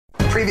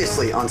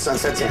Previously on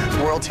Sunset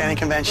Tan. World Tanning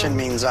Convention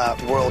means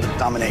world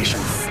domination.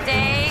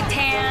 Stay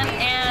tan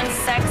and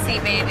sexy,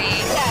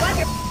 baby.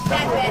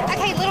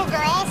 Okay, little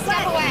girl,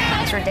 step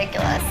away. It's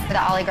ridiculous.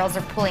 The Ollie girls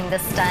are pulling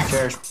this stunt.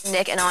 Cheers.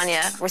 Nick and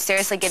Anya were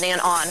seriously getting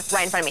it on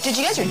right in front of me. Dude,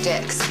 you guys are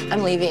dicks.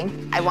 I'm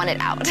leaving. I want it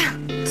out.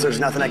 So there's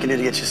nothing I can do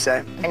to get you to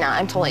stay? No,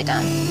 I'm totally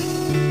done.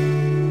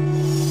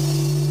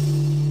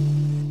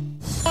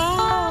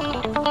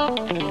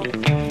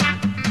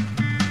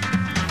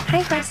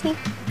 Hi, horsey.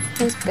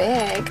 He's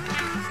big.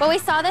 Well, we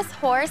saw this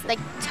horse, like,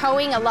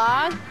 towing a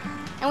log,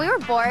 and we were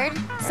bored.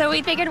 So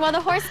we figured, well,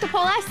 the horse could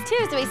pull us,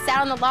 too. So we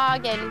sat on the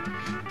log, and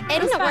it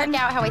didn't work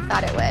out how we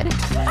thought it would.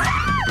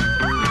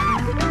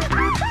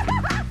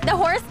 The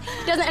horse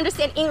doesn't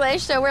understand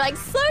English, so we're like,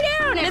 slow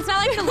down. And it's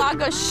not like the log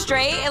goes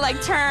straight, it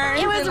like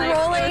turns. It was and, like,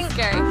 rolling. It was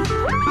scary.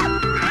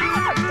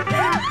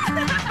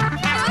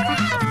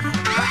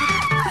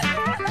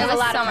 It was a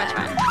lot so of much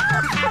fun. fun.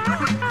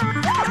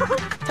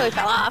 Till we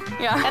fell off.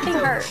 Yeah. That thing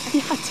hurt.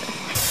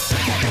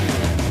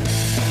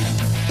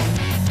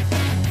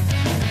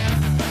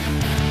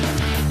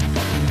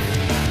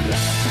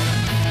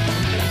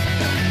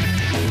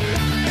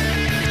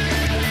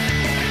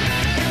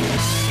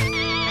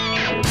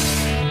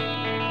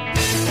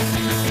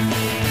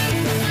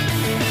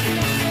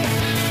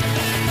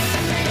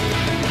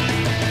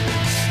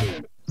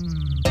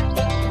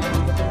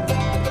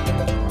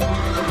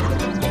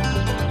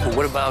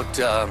 What about,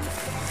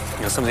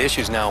 some of the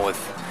issues now with,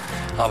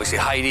 obviously,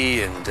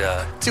 Heidi and...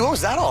 See, what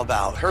was that all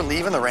about? Her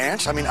leaving the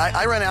ranch? I mean,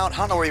 I ran out, I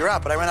don't know where you're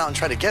at, but I ran out and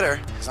tried to get her.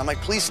 Because I'm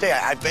like, please stay.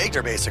 I begged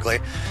her, basically.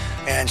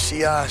 And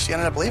she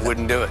ended up leaving.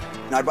 Wouldn't do it.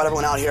 And I brought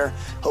everyone out here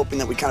hoping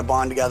that we kind of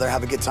bond together,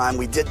 have a good time.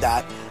 We did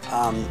that.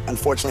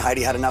 Unfortunately,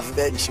 Heidi had enough of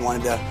it, and she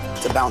wanted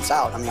to bounce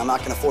out. I mean, I'm not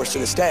going to force her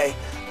to stay,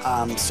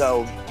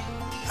 so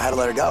I had to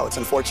let her go. It's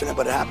unfortunate,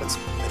 but it happens.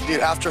 Dude,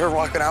 after her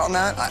walking out on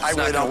that, I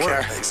really don't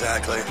care.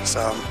 Exactly.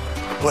 So,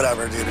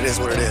 whatever, dude. It is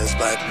what it is,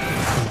 but...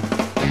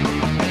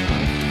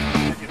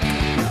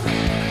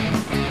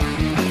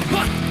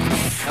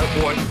 Oh,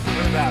 boy.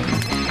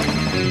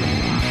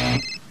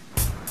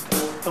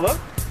 Hello?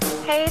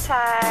 Hey,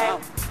 Ty.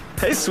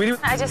 Hey, sweetie.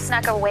 I just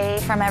snuck away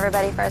from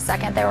everybody for a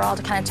second. They were all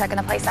kind of checking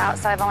the place out,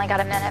 so I've only got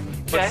a minute.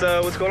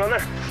 What's going on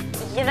there?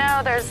 You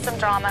know, there's some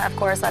drama, of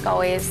course, like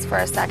always, for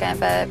a second,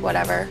 but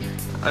whatever.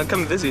 I'd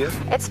come visit you.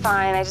 It's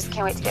fine. I just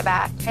can't wait to get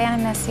back. Hey, I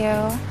miss you.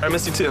 I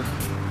miss you too.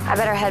 I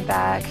better head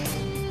back.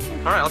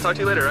 All right, I'll talk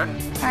to you later, right?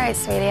 All right,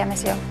 sweetie, I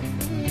miss you.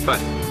 Bye.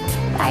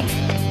 Bye.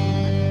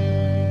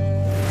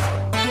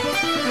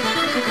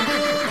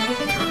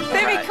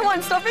 Baby, come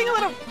on, stop being a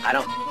little... I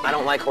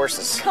don't like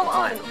horses. Come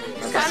on.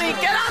 Honey,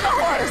 get on the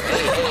horse.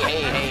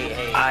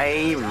 Hey.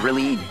 I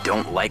really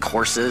don't like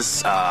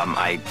horses.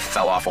 I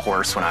fell off a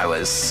horse when I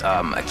was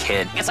a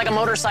kid. It's like a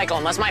motorcycle.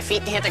 Unless my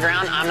feet hit the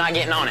ground, I'm not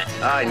getting on it.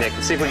 All right, Nick,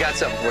 let's see if we got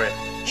something for you.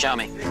 Show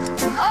me.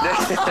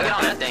 I'll get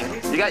on that thing.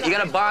 You got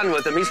to bond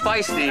with him. He's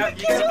feisty.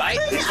 Does he bite?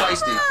 He's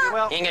feisty.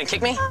 He ain't gonna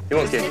kick me? He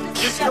won't kick you.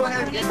 Oh,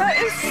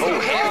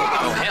 hell.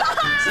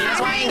 See,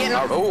 that's why I ain't getting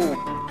on.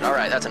 Oh, all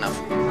right, that's enough.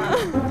 All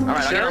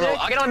right,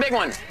 I'll get on a big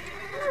one.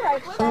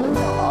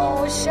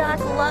 Oh, Shaq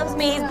loves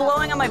me. He's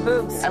blowing on my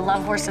boobs. I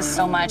love horses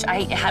so much.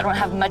 I don't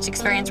have much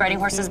experience riding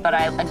horses, but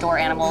I adore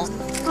animals.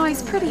 Oh,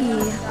 he's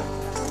pretty.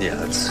 Yeah,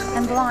 that's...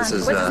 And blonde. This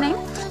is, What's his name?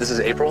 This is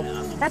April.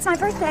 That's my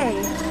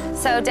birthday.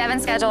 So Devin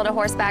scheduled a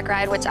horseback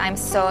ride, which I'm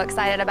so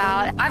excited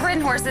about. I've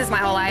ridden horses my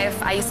whole life.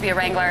 I used to be a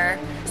wrangler,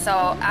 so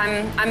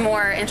I'm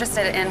more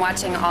interested in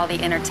watching all the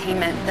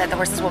entertainment that the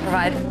horses will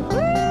provide.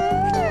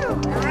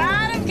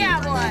 Riding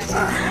cowboy.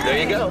 There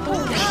you go.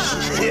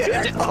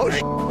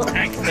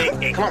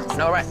 Hey, come on.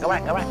 No, all right. Come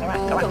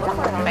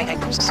on. Hey.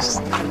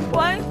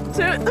 1,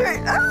 2, 3.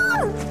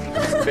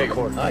 Ah! Big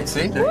horse. All right,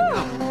 see? There you go.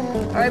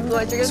 All right,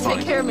 Blood, you're gonna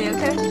take care of me,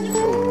 okay?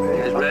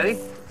 You guys ready?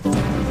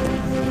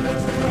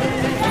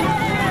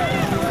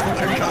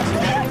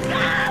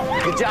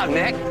 Good job,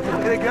 Nick.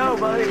 Way to go,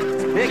 buddy.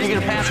 Nick, you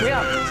gonna pass me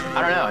up?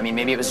 I don't know. I mean,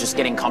 maybe it was just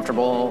getting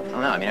comfortable. I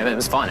don't know. I mean, it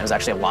was fun. It was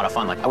actually a lot of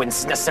fun. Like, I wouldn't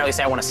necessarily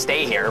say I want to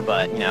stay here,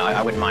 but,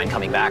 I wouldn't mind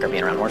coming back or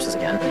being around horses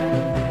again.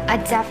 I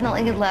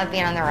definitely love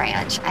being on the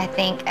ranch. I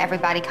think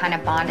everybody kind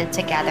of bonded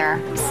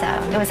together, so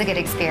it was a good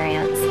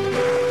experience.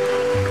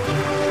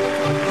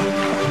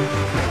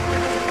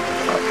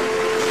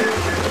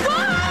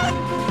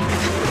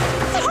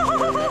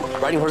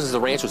 Riding horses at the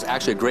ranch was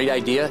actually a great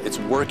idea. It's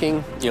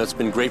working. It's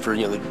been great for,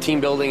 the team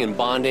building and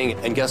bonding.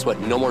 And guess what?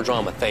 No more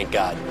drama, thank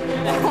God.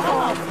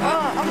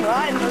 I'm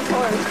riding this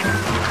horse.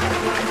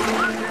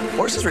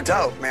 Horses were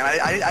dope, man.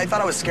 I thought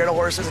I was scared of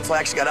horses until I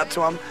actually got up to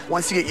them.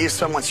 Once you get used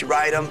to them, once you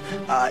ride them,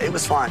 it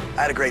was fun.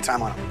 I had a great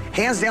time on them.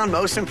 Hands down,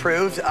 most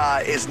improved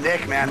is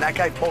Nick, man. That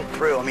guy pulled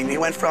through. I mean, he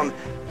went from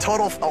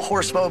total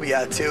horse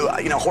phobia to,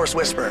 horse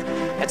whisper.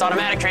 It's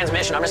automatic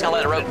transmission. I'm just gonna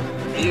let it rope.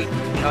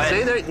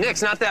 See, there,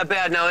 Nick's not that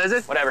bad now, is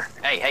it? Whatever.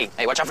 Hey,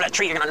 watch out for that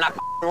tree. You're gonna knock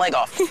my leg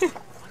off.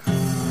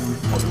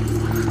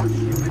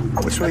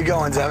 Which way are you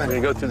going, Devin?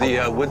 We're gonna go through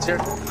the woods here.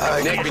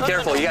 Nick, be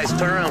careful. You guys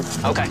turn around.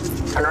 Okay.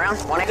 Turn around.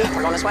 180.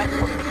 We're going this way.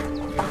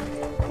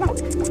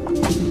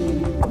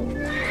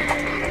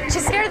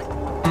 She's scared.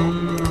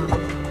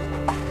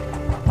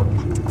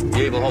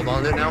 You able to hold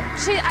on to it now?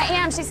 I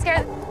am. She's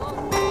scared.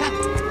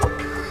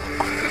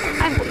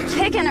 I'm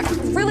kicking her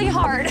really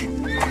hard.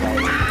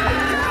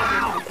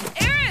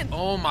 Aaron!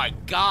 Oh my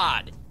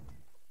God.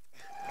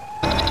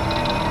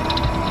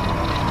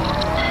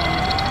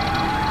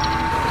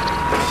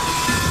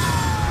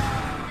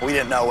 We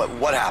didn't know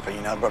what happened,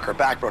 you know, broke her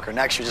back, broke her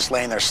neck. She was just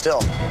laying there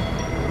still.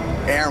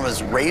 Erin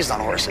was raised on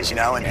horses, you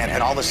know,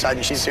 and all of a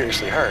sudden she's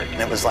seriously hurt.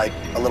 And it was like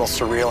a little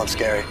surreal and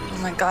scary. Oh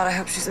my God, I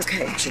hope she's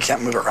okay. She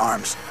can't move her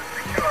arms.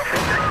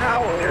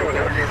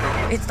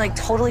 Ow. It's like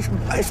totally,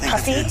 it's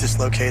puffy. It's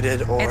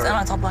dislocated or...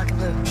 It's all black and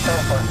blue.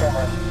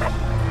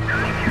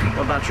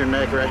 What about your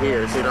neck right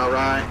here? Is it all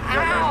right?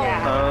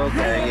 Ow.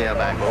 Okay, yeah,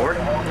 back forward.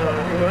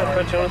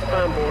 Put you on the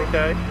spine board,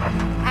 okay?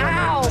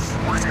 Ow.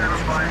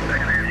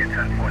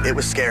 It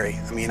was scary.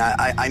 I mean,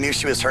 I knew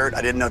she was hurt.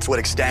 I didn't know to what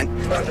extent.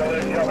 Good.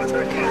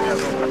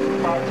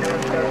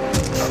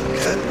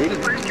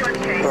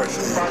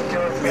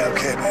 Yeah,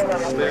 okay, man.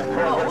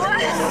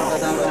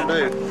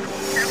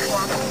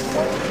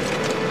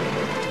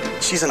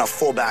 She's in a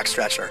full back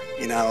stretcher,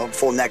 you know,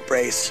 full neck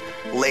brace,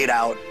 laid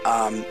out.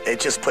 It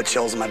just put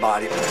chills in my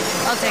body.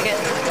 I'll take it.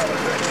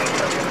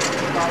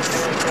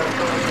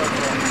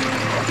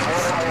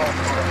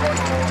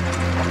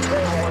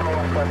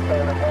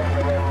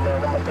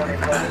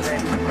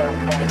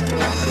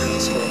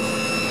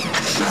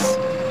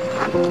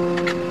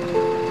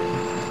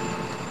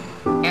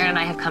 Erin and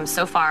I have come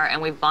so far,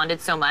 and we've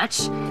bonded so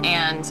much,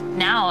 and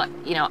now,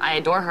 you know, I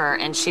adore her,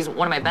 and she's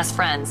one of my best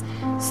friends,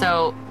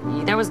 so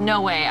there was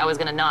no way I was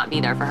gonna not be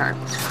there for her.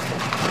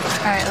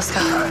 All right, let's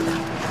go.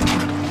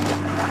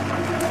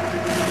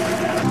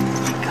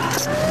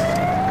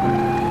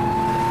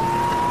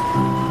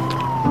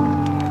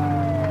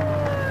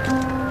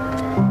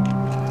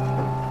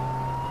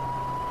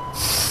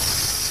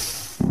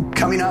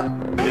 Coming up.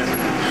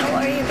 How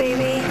are you,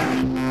 baby?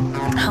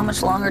 How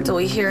much longer till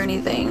we hear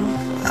anything?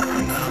 I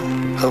don't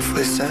know.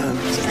 Hopefully soon.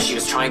 She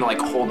was trying to like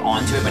hold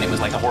on to it, but it was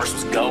like the horse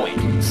was going.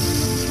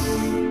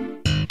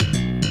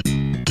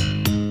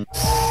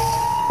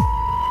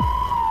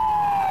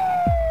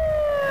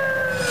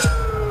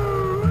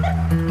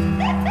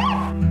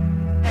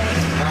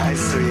 Hi,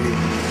 sweetie.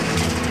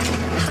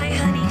 Hi,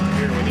 honey.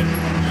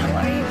 How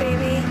are you,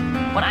 baby?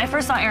 When I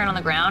first saw Erin on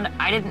the ground,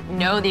 I didn't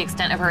know the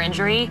extent of her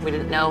injury. We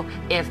didn't know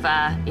if,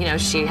 you know,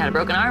 she had a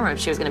broken arm or if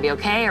she was gonna be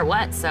okay or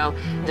what, so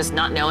just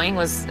not knowing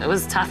was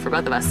tough for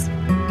both of us.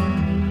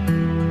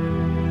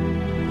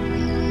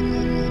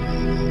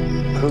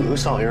 Who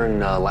saw Erin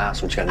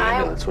last when she had the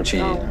ambulance? When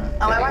she... Oh,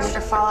 I watched her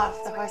fall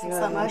off the horse in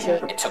slow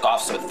motion. It took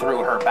off, so it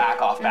threw her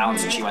back off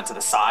balance, and she went to the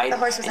side. The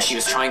horse was and she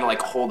was trying to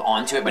like hold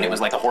on to it, but it was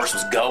like the horse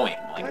was going.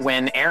 Like,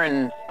 when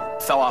Erin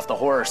fell off the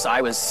horse, I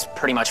was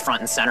pretty much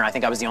front and center. I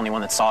think I was the only one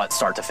that saw it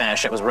start to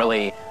finish. It was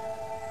really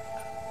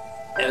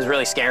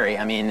scary.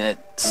 I mean,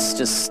 it's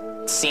just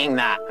seeing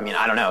that. I mean,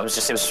 I don't know. It was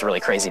just really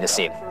crazy to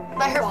see.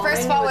 But her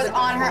first fall was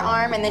on her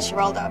arm, and then she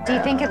rolled up. Do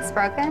you think it's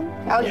broken?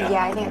 Oh,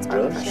 yeah, I think it's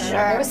broken for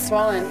sure. It was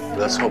swollen.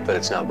 Let's hope that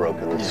it's not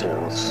broken. Let's, you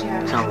know, let's...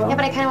 Yeah,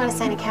 but I kind of want to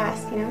sign a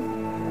cast, you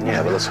know?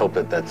 Yeah, but let's hope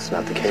that that's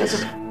not the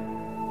case.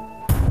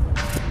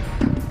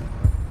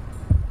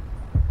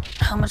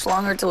 How much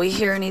longer till we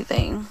hear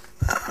anything?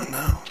 I don't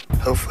know.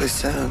 Hopefully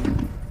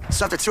soon.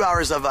 So after 2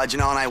 hours of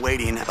Janelle and I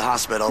waiting at the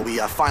hospital, we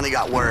finally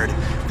got word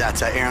that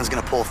Erin's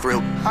gonna pull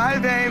through. Hi,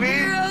 baby.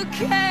 You're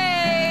okay.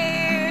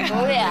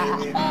 Oh,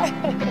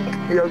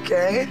 yeah. You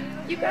okay?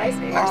 You guys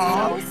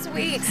are so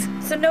sweet.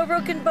 So no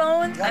broken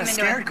bones? I'm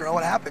scared, girl.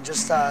 What happened?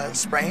 Just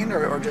sprained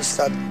or just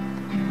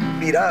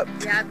beat up?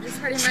 Yeah, just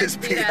pretty much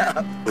Just beat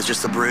up. It was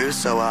just a bruise,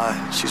 so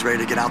she's ready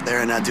to get out there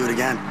and do it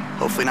again.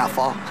 Hopefully not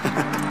fall.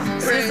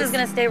 So this is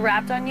gonna stay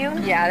wrapped on you?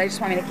 Yeah, they just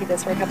want me to keep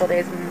this for a couple of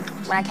days. And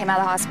when I came out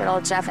of the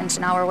hospital, Jeff and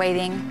Janelle were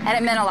waiting, and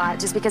it meant a lot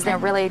just because they were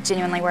really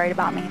genuinely worried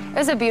about me. It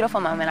was a beautiful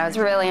moment. I was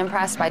really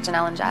impressed by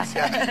Janelle and Jeff.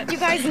 Yeah. You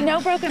guys,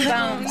 no broken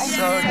bones.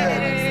 So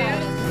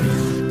good.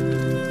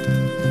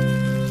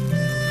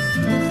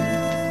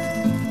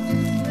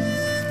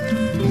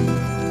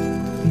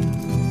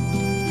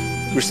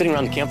 We were sitting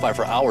around the campfire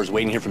for hours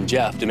waiting to hear from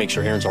Jeff to make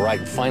sure Erin's all right,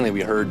 and finally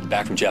we heard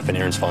back from Jeff and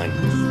Erin's fine.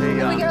 We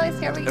get really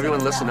scared. Everyone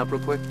listen up real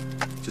quick.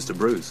 Just a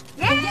bruise.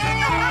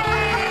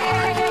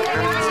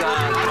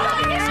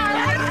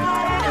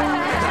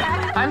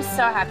 I'm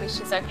so happy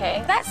she's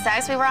okay. That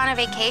sucks. We were on a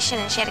vacation,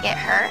 and she had to get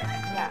hurt.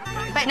 Yeah.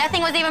 But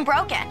nothing was even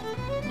broken.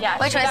 Yeah,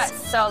 Which she was got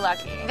so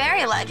lucky.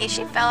 Very lucky.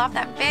 She fell off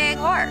that big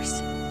horse.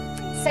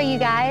 So you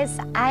guys,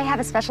 I have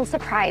a special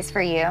surprise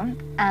for you.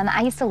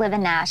 I used to live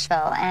in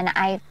Nashville, and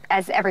I,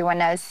 as everyone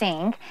knows,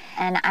 sing.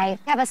 And I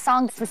have a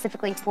song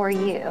specifically for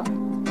you.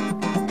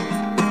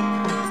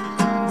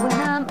 When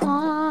I'm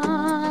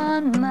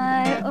on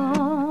my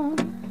own,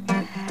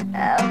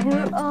 out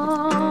here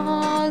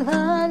all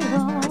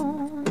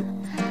alone.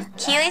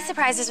 Keely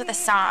surprised us with a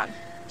song.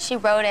 She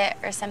wrote it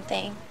or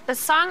something. The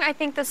song, I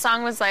think the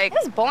song was like... It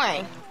was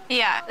boring.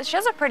 Yeah, she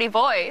has a pretty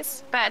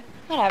voice, but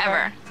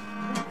Whatever.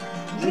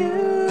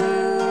 You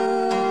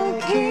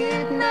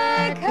keep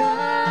my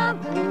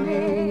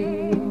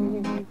company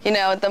You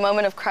know, the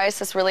moment of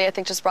crisis really, I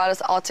think, just brought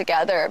us all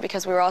together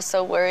because we were all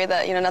so worried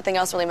that, you know, nothing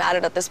else really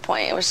mattered at this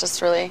point. It was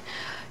just really,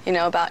 you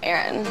know, about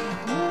Aaron.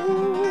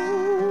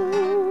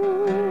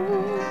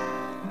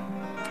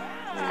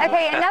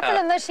 Okay, enough of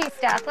the mushy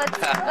stuff. Let's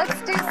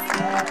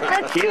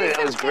Keely,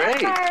 that was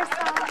great.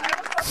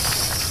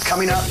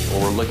 Coming up,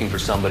 Well, we're looking for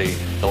somebody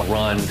that'll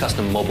run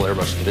custom mobile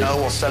airbrush division.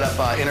 we'll set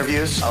up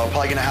interviews. We're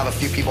probably going to have a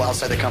few people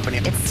outside the company.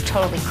 It's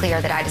totally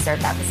clear that I deserve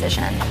that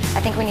position.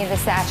 I think we need to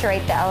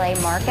saturate the LA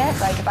market.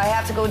 Like, if I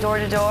have to go door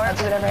to door, I'll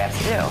do whatever I have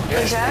to do.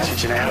 Nice to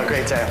meet you, Janae. Have a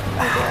great day.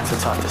 It's a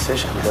tough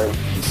decision.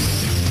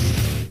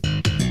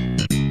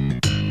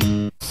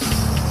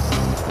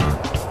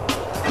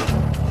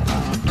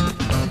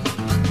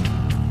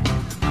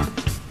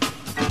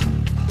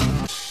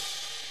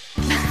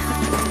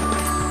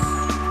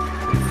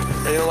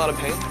 Are you in a lot of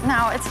pain?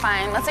 No, it's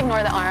fine. Let's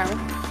ignore the arm.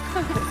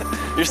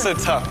 You're so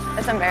tough.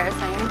 It's embarrassing.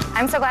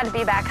 I'm so glad to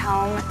be back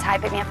home. Ty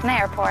picked me up from the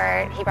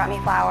airport. He brought me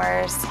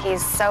flowers.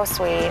 He's so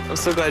sweet. I'm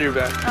so glad you're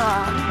back.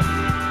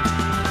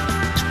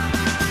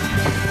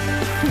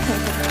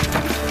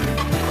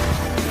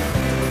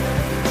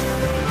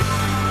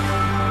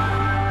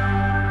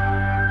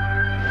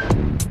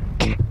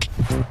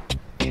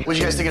 What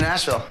did you guys think of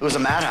Nashville? It was a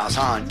madhouse,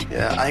 huh?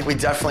 Yeah, I think we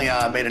definitely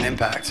made an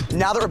impact.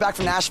 Now that we're back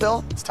from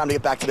Nashville, it's time to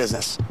get back to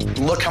business.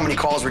 Look how many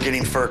calls we're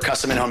getting for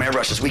custom in-home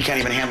airbrushes. We can't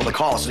even handle the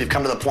calls. So we've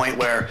come to the point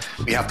where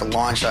we have to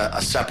launch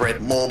a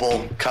separate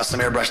mobile custom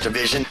airbrush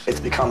division. It's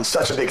become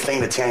such a big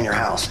thing to tan your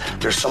house.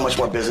 There's so much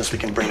more business we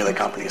can bring to the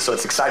company. So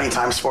it's exciting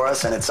times for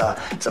us, and it's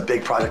a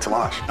big project to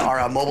launch.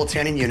 Our mobile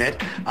tanning unit,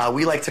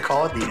 we like to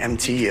call it the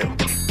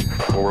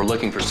MTU. Well, we're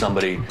looking for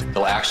somebody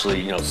that'll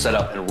actually, set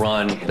up and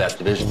run that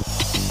division.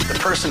 The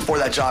person for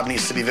that job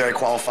needs to be very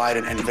qualified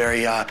and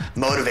very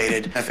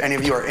motivated. If any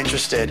of you are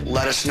interested,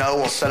 let us know.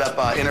 We'll set up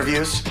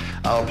interviews.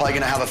 We're probably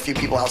going to have a few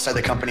people outside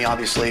the company,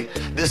 obviously.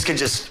 This could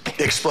just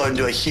explode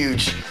into a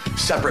huge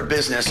separate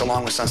business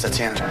along with Sunset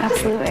Tanning.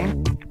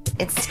 Absolutely.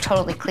 It's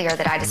totally clear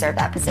that I deserve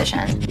that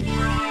position.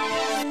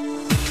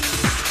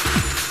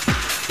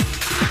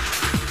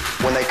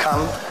 When they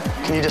come,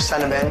 can you just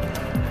send them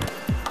in?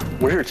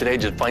 We're here today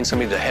to find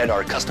somebody to head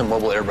our custom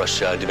mobile airbrush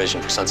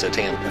division for Sunset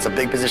Tan. It's a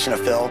big position to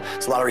fill.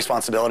 It's a lot of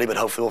responsibility, but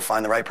hopefully we'll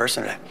find the right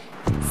person today.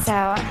 So,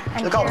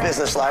 I'm Look all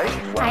business-like.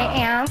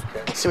 I am.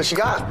 See what you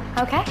got.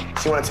 Okay.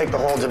 So you want to take the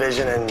whole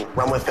division and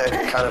run with it,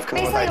 kind of come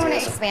up with Basically, I want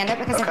ideas? to expand it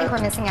because I think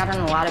we're missing out on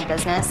a lot of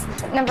business.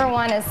 Number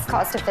one is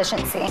cost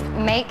efficiency.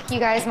 Make you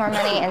guys more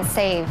money and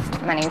save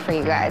money for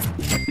you guys.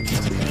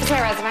 Here's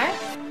my resume.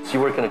 So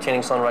you work in a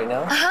tanning salon right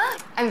now?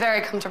 I'm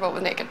very comfortable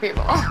with naked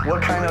people.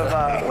 What kind of,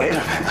 wait a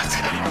minute,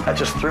 that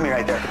just threw me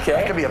right there. Okay.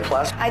 That could be a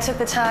plus. I took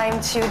the time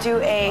to do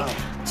a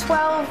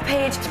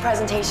 12-page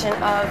presentation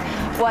of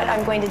what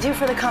I'm going to do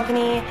for the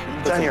company.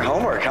 Done your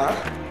homework, huh?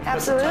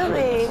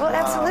 Absolutely. Well,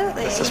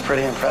 absolutely. This is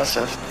pretty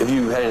impressive. Have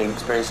you had any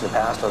experience in the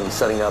past on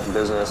setting up a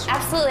business?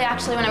 Absolutely,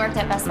 actually, when I worked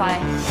at Best Buy.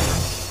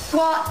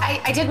 Well,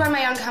 I did run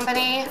my own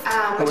company.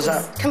 What was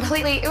that?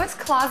 It was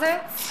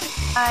closets.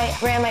 I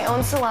ran my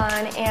own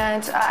salon,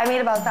 and I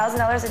made about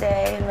 $1,000 a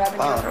day in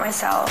revenue for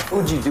myself.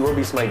 What would you do? What would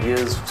be some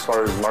ideas as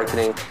far as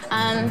marketing?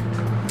 I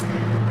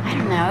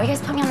don't know. You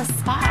guys put me on the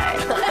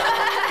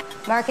spot.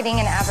 Marketing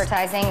and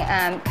advertising,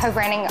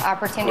 co-branding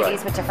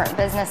opportunities with different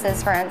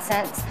businesses, for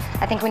instance.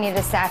 I think we need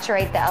to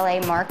saturate the LA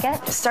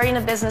market. Starting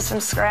a business from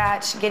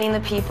scratch, getting the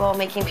people,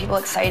 making people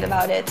excited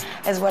about it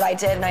is what I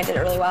did, and I did it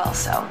really well,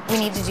 so. We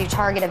need to do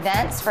target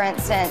events, for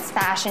instance,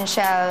 fashion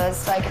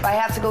shows. Like, if I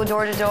have to go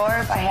door to door,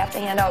 if I have to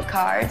hand out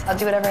cards, I'll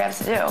do whatever I have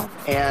to do.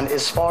 And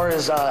as far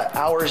as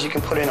hours you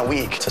can put in a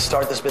week to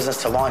start this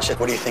business, to launch it,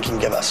 what do you think you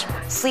can give us?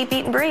 Sleep,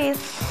 eat, and breathe.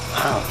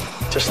 Wow,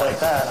 just like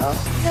that, huh?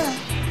 Yeah.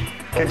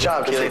 Good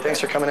job, Keely. Thanks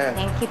for coming in.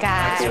 Thank you,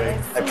 guys.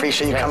 I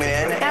appreciate you coming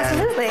in.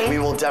 Absolutely. And we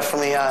will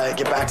definitely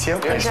get back to you.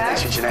 Nice to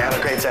meet you, Janae. Have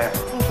a great day.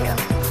 Thank you.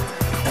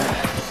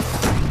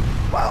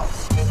 Wow.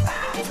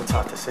 It's a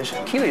tough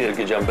decision. Keely did a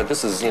good job, but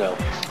this is,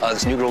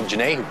 this new girl,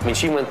 Janae. I mean,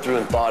 she went through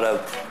and thought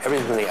of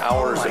everything from the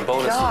hours, the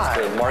bonuses,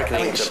 the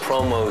marketing, the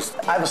promos.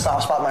 I have a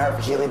soft spot in my heart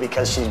for Keely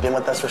because she's been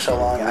with us for so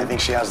long, and I think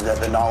she has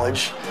the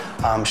knowledge.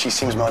 She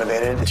seems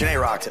motivated.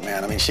 Janae rocked it,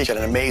 man. I mean, she had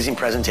an amazing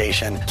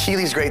presentation.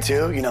 Keely's great,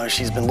 too.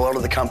 She's been loyal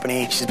to the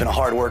company. She's been a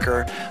hard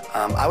worker.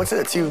 I would say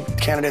the two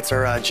candidates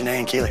are Janae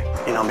and Keely.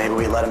 Maybe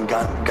we let them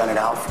gun it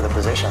out for the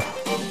position.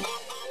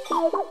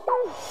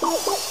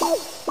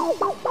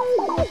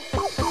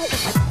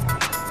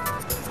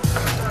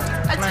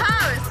 A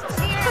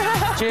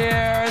toast!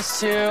 Cheers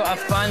to a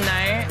fun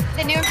night.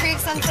 The new improved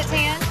Sunset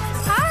Tan.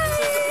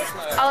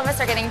 Hi! All of us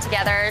are getting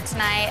together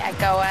tonight at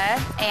Goa,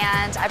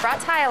 and I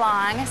brought Ty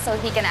along so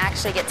he can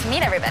actually get to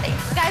meet everybody.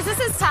 Guys, this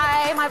is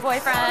Ty, my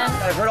boyfriend.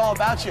 I've heard all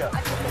about you.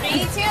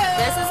 Me too.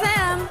 This is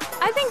him.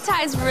 I think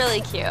Ty's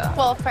really cute.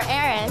 Well, for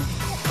Aaron.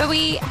 But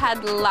we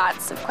had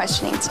lots of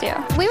questioning to do.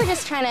 We were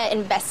just trying to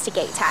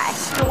investigate Ty.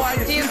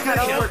 Do you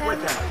cuddle with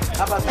him?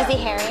 How about that? Is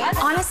he hairy?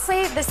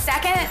 Honestly, the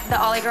second the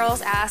Ollie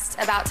girls asked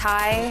about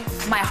Ty,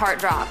 my heart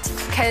dropped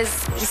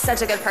because he's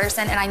such a good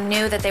person, and I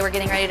knew that they were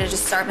getting ready to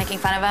just start making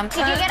fun of him.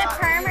 Did you get a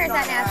perm or is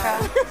that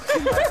natural?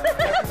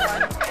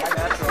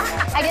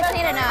 I just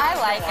need to know. I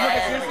like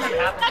it.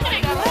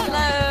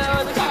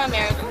 Hello, the Tom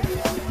American.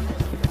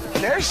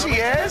 There she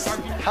is.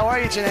 How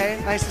are you,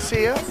 Janae? Nice to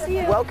see you.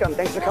 Welcome.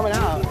 Thanks for coming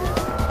out.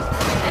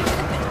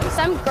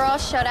 Some girl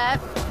showed up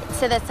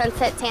to the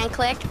Sunset Tan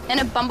Click In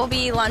a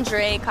bumblebee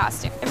lingerie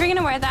costume. If you're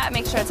gonna wear that,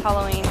 make sure it's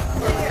Halloween.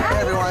 Hey,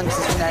 everyone. This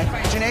is Janae.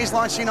 Janae's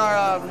launching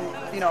our,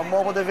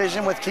 mobile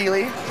division with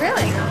Keely.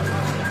 Really?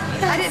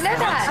 I didn't know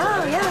that.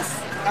 Oh, yes.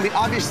 I mean,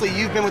 obviously,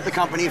 you've been with the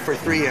company for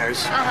 3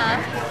 years.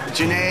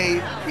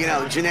 Janae,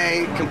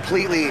 Janae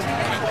completely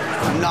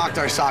knocked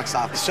our socks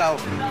off. So,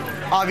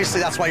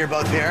 obviously, that's why you're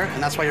both here,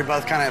 and that's why you're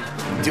both kind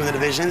of doing the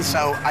division.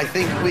 So, I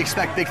think we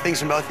expect big things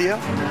from both of you,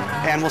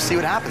 and we'll see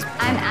what happens.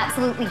 I'm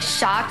absolutely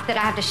shocked that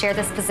I have to share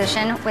this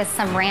position with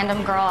some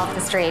random girl off the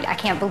street. I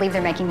can't believe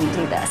they're making me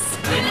do this.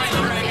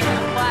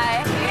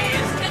 Why?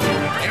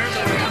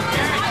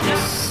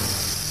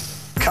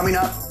 Coming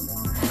up.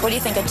 What do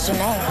you think of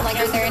Janae? Like,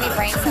 are there any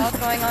brain cells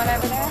going on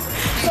over there?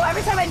 So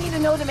every time I need to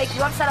know to make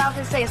you upset, I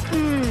often say,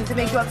 to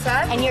make you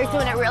upset. And you're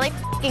doing it really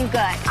f***ing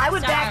good. I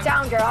would back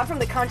down, girl. I'm from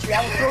the country.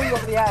 I would throw you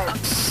over the edge.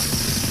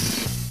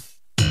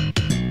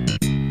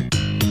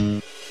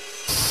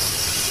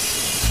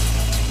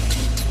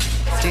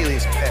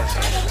 Keely's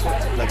pissed.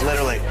 Like,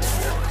 literally.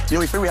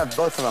 We figured we have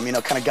both of them,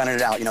 kind of gunning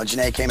it out.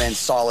 Janae came in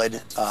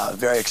solid,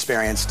 very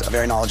experienced,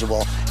 very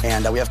knowledgeable,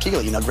 and we have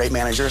Keely, great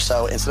manager.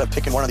 So instead of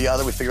picking one or the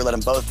other, we figured let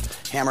them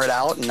both hammer it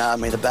out,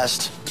 and may the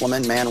best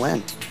woman, man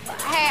win.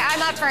 Hey,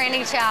 I'm up for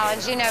any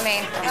challenge. You know me.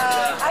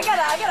 I got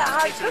a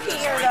hard cookie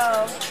here,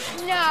 though.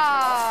 No,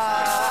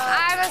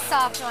 I'm a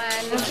soft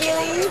one.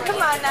 Keely, come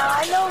on now.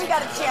 I know we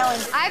got a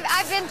challenge.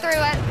 I've been through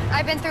it.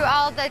 I've been through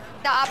all the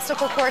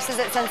obstacle courses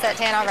at Sunset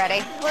Tan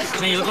already.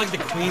 Man, you look like the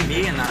queen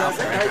bee in that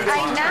outfit.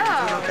 I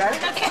know.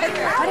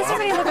 Why does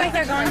everybody look like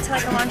they're going to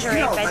like a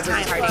lingerie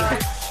bedtime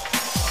party?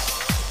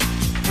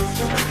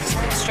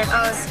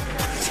 Strippers.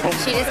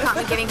 She just caught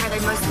me giving her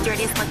the most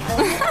dirtiest look.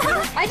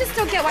 I just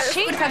don't get why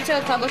she would come to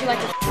a club looking like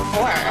a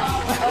whore.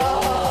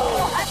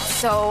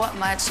 So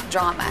much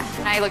drama.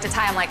 And I looked at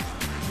Ty, I'm like,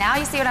 now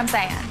you see what I'm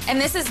saying.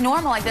 And this is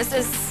normal, like this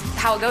is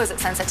how it goes at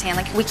Sunset Tan.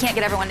 Like we can't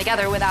get everyone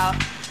together without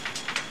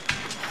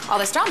all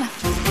this drama.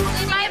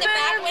 My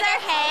boobs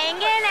are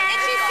hanging out.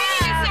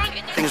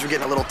 Things were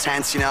getting a little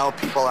tense,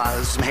 people,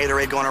 there's some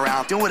haterade going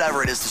around, doing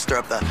whatever it is to stir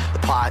up the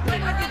pot.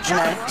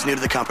 Janae is new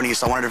to the company,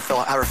 so I wanted to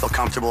have her feel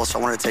comfortable, so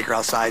I wanted to take her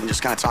outside and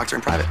just kind of talk to her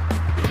in private.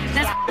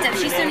 That's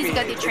she still needs to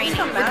go through training,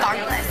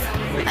 regardless.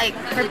 Like,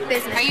 for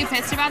business. Are you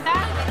pissed about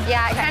that?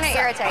 Yeah, it kind of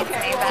irritates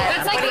me, but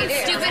It's like what do when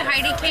you do? stupid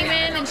Heidi came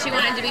in and she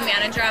wanted to be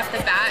manager off the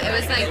bat. It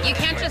was like, you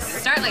can't just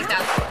start like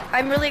that.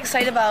 I'm really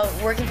excited about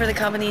working for the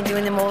company and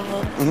doing the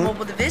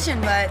mobile division,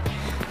 but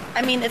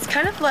I mean, it's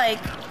kind of like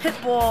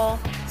Pitbull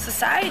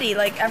society.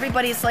 Like,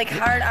 everybody's like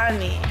hard on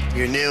me.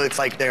 You're new, it's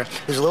like there's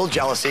a little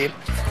jealousy.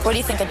 What do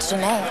you think of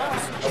Janae?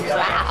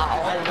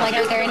 Wow. Like,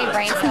 are there any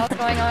brain cells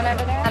going on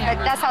over there?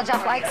 But that's how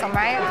Jeff likes them,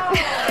 right?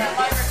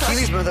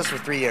 Keely's been with us for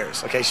 3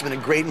 years, okay? She's been a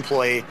great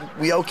employee.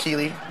 We owe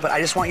Keely, but I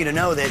just want you to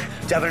know that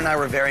Devin and I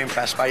were very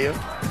impressed by you,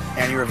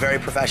 and you were very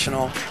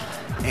professional,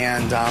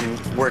 and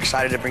we're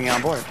excited to bring you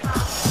on board.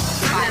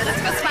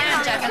 Let's find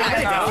out, Jeff.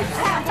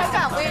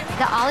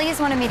 The Ollies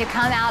wanted me to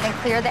come out and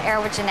clear the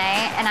air with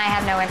Janae, and I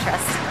have no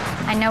interest.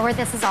 I know where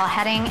this is all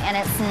heading, and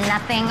it's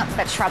nothing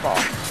but trouble.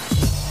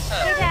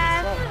 Hey,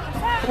 Dad.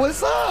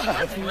 What's up?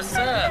 What's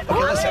up?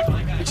 Okay, listen.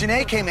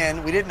 Janae came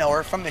in, we didn't know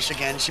her, from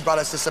Michigan. She brought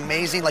us this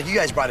amazing, like you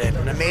guys brought in,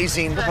 an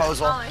amazing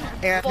proposal.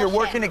 And you're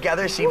working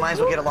together, so you might as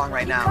well get along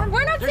right now.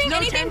 We're not saying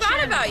anything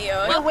bad about you.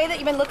 The way that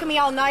you've been looking at me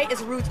all night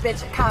is rude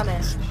bitch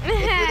comment.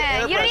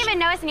 You don't even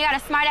notice and you got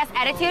a smart-ass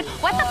attitude?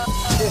 What the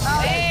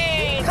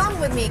Hey, come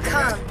with me,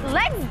 come.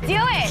 Let's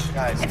do it.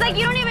 Guys. It's like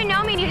you don't even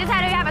know me and you just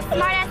had to have a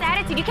smart-ass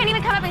attitude. You can't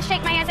even come up and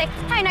shake my hand and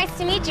say, hi, nice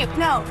to meet you.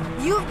 No,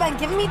 you've been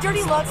giving me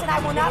dirty looks and I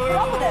will not put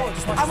up with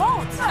it. I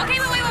won't. Okay,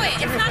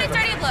 wait. It's not a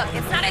dirty look.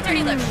 It's not a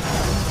dirty look.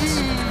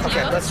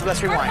 Okay, let's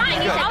rewind.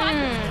 Fine, you Good.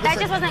 know, that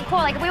just wasn't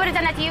cool. Like, if we would have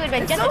done that to you, it would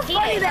have been just so as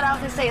funny cheating. that I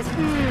was gonna say is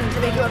to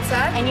make you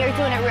upset. And you're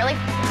doing it really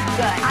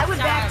good. I would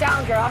back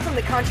down, girl. I'm from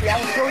the country. I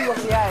would throw you over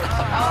the edge.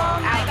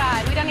 Oh my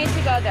God, we don't need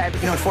to go there.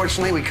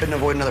 Unfortunately, we couldn't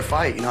avoid another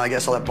fight. I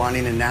guess all that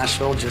bonding in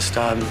Nashville just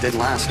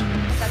didn't last.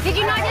 Did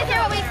you not just hear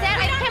what we said?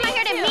 I came out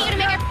here to meet you to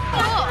make it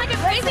cool. Like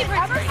a crazy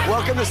person.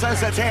 Welcome to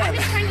Sunset Tan.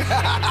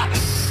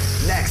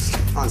 Next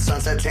on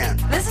Sunset Tan.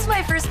 This is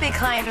my first big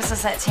client for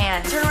Sunset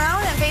Tan. Turn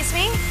around and face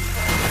me.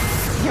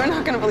 You're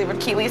not gonna believe what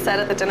Keely said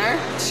at the dinner.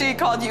 She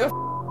called you a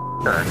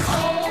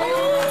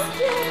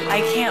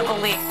I can't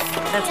believe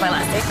that's my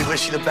last day. We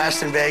wish you the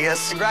best in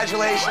Vegas.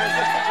 Congratulations.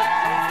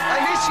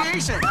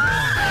 Initiation.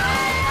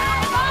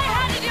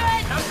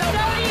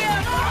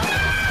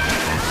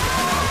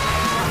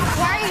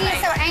 Why are you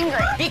so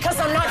angry? Because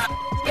I'm not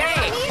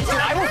gay.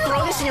 I will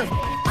this in your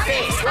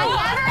face. I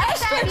never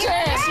said you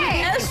were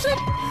gay.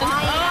 What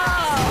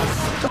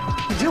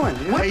are you doing?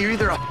 Dude? Hey, you're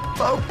either a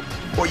phobe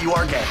or you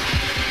are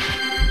gay.